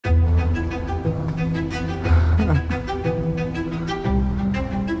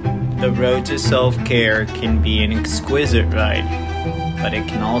The road to self-care can be an exquisite ride, but it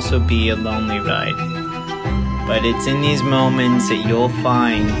can also be a lonely ride. But it's in these moments that you'll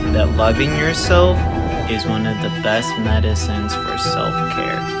find that loving yourself is one of the best medicines for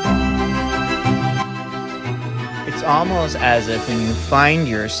self-care. It's almost as if when you find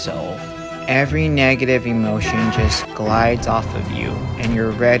yourself, every negative emotion just glides off of you and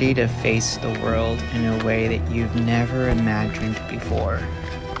you're ready to face the world in a way that you've never imagined before.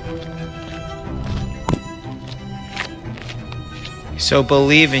 So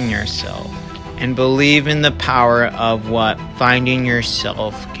believe in yourself and believe in the power of what finding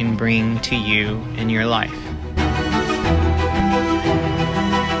yourself can bring to you in your life.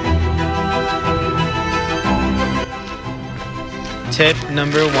 Tip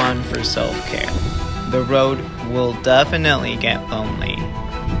number 1 for self-care. The road will definitely get lonely,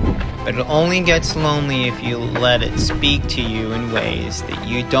 but it only gets lonely if you let it speak to you in ways that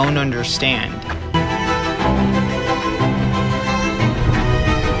you don't understand.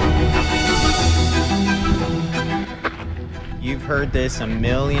 You've heard this a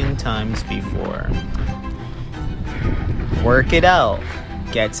million times before. Work it out.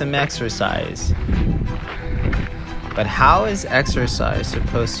 Get some exercise. But how is exercise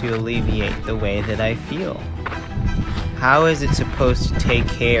supposed to alleviate the way that I feel? How is it supposed to take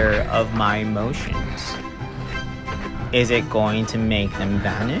care of my emotions? Is it going to make them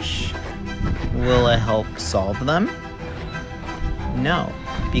vanish? Will it help solve them? No,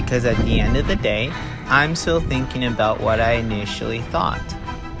 because at the end of the day, I'm still thinking about what I initially thought.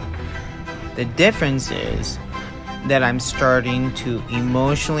 The difference is that I'm starting to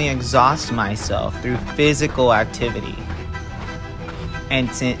emotionally exhaust myself through physical activity. And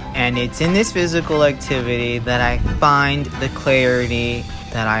it's in this physical activity that I find the clarity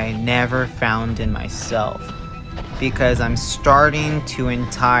that I never found in myself. Because I'm starting to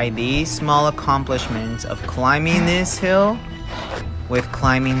untie these small accomplishments of climbing this hill with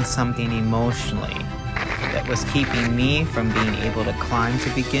climbing something emotionally that was keeping me from being able to climb to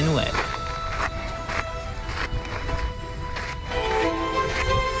begin with.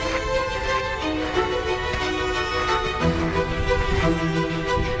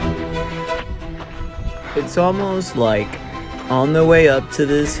 It's almost like on the way up to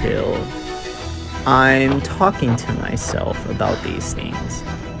this hill, I'm talking to myself about these things.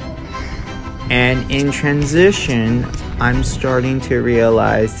 And in transition, I'm starting to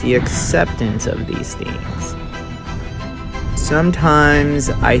realize the acceptance of these things. Sometimes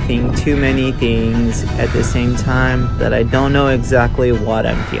I think too many things at the same time that I don't know exactly what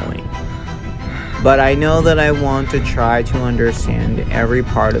I'm feeling. But I know that I want to try to understand every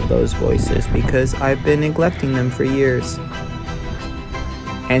part of those voices because I've been neglecting them for years.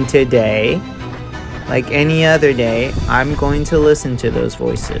 And today, like any other day, I'm going to listen to those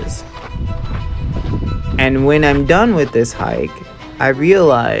voices. And when I'm done with this hike, I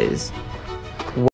realize